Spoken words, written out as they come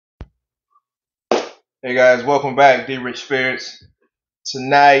Hey guys, welcome back, D Rich Spirits.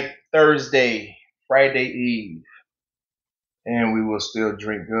 Tonight, Thursday, Friday Eve, and we will still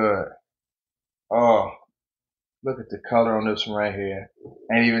drink good. Oh, look at the color on this one right here.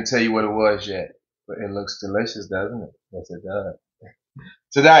 I ain't even tell you what it was yet, but it looks delicious, doesn't it? Yes, it does.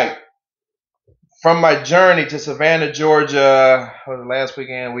 Tonight, from my journey to Savannah, Georgia, was it last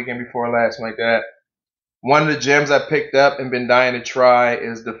weekend before last, like that. One of the gems I picked up and been dying to try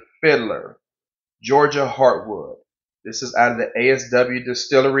is the Fiddler Georgia Heartwood. This is out of the ASW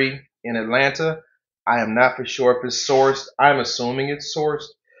Distillery in Atlanta. I am not for sure if it's sourced. I'm assuming it's sourced,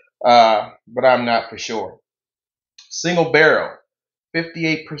 but I'm not for sure. Single barrel,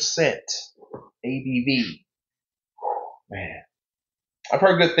 58% ABV. Man, I've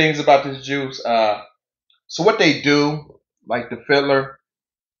heard good things about this juice. So what they do, like the Fiddler,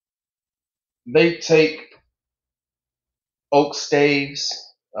 they take oak staves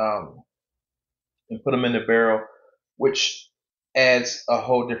and put them in the barrel, which adds a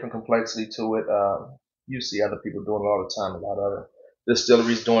whole different complexity to it. You see other people doing it all the time. A lot of other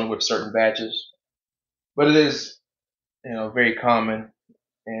distilleries doing it with certain batches, but it is, very common,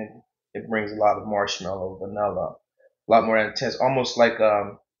 and it brings a lot of marshmallow, vanilla, a lot more intense. It's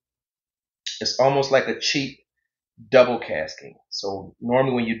almost like a cheap double casking. So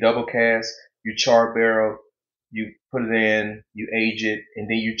normally when you double cask, you char barrel, you put it in, you age it, and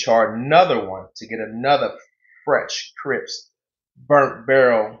then you char another one to get another fresh, crisp, burnt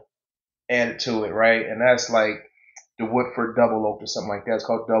barrel added to it, right? And that's like the Woodford double oak or something like that. It's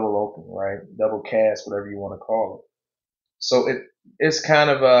called double oaking, right? Double cast, whatever you want to call it. So it's kind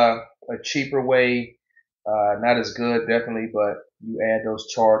of a cheaper way, not as good definitely, but you add those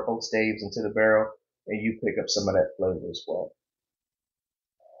charred oak staves into the barrel and you pick up some of that flavor as well.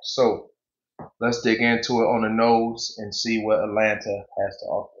 So let's dig into it on the nose and see what Atlanta has to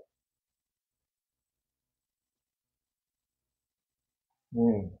offer.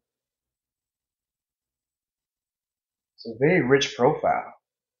 Mm. It's a very rich profile.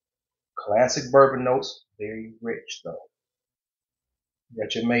 Classic bourbon notes, very rich though. You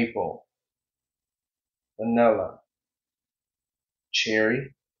got your maple, vanilla,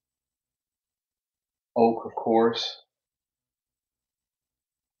 cherry, oak, of course.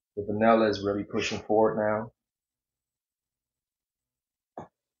 The vanilla is really pushing forward now.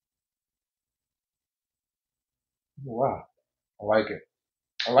 Wow, I like it.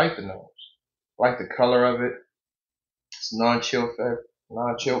 I like the nose. I like the color of it. It's non-chill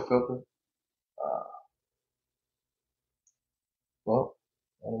filter. Uh, well,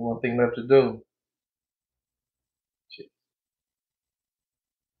 only one thing left to do.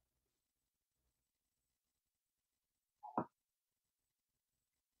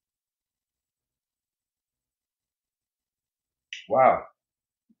 Wow,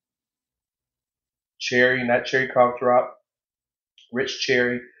 cherry, not cherry cough drop. Rich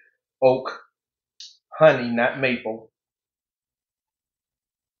cherry, oak, honey, not maple.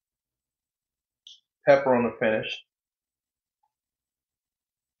 Pepper on the finish.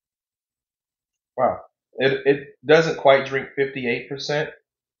 Wow, it doesn't quite drink 58%,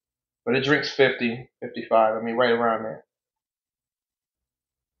 but it drinks 50, 55. I mean, right around there.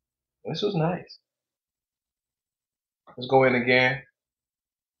 This was nice. Let's go in again.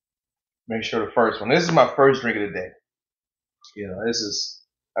 Make sure the first one. This is my first drink of the day.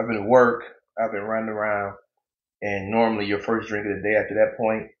 I've been at work. I've been running around. And normally your first drink of the day after that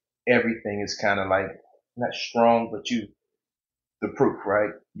point, everything is kind of like not strong, but the proof,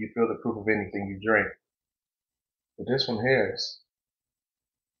 right? You feel the proof of anything you drink. But this one here is,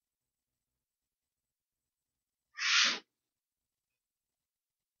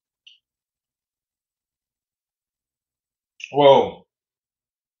 whoa,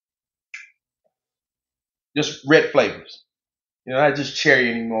 just red flavors. Not just cherry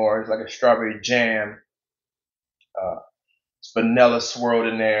anymore. It's like a strawberry jam. Uh, it's vanilla swirled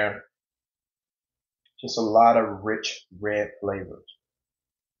in there. Just a lot of rich red flavors.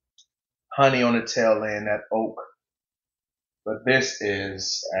 Honey on the tail end, that oak. But this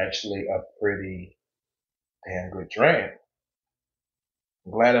is actually a pretty damn good drink.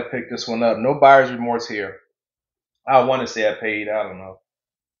 I'm glad I picked this one up. No buyer's remorse here. I want to say I paid, I don't know,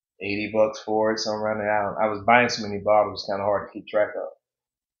 $80 for it, somewhere around there. I was buying so many bottles, it's kind of hard to keep track of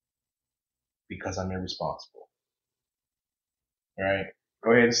because I'm irresponsible. All right,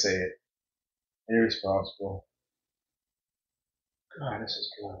 go ahead and say it. Irresponsible. God, this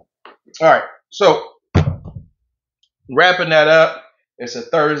is good. All right, so wrapping that up. It's a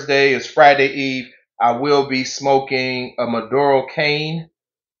Thursday. It's Friday Eve. I will be smoking a Maduro cane.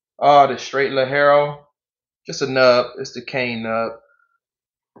 Oh, the straight Lajero. Just a nub. It's the cane nub.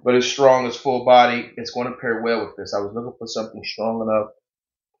 but it's strong, it's full body. It's going to pair well with this. I was looking for something strong enough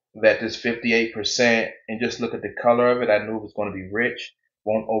that this 58%, and just look at the color of it, I knew it was going to be rich,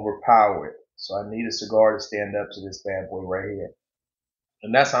 won't overpower it. So I need a cigar to stand up to this bad boy right here.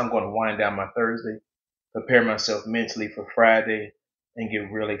 And that's how I'm going to wind down my Thursday, prepare myself mentally for Friday, and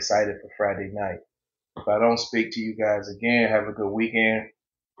get really excited for Friday night. If I don't speak to you guys again, have a good weekend.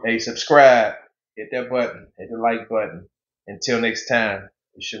 Hey, subscribe, hit that button, hit the like button. Until next time,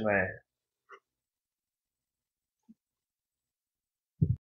 it's your man.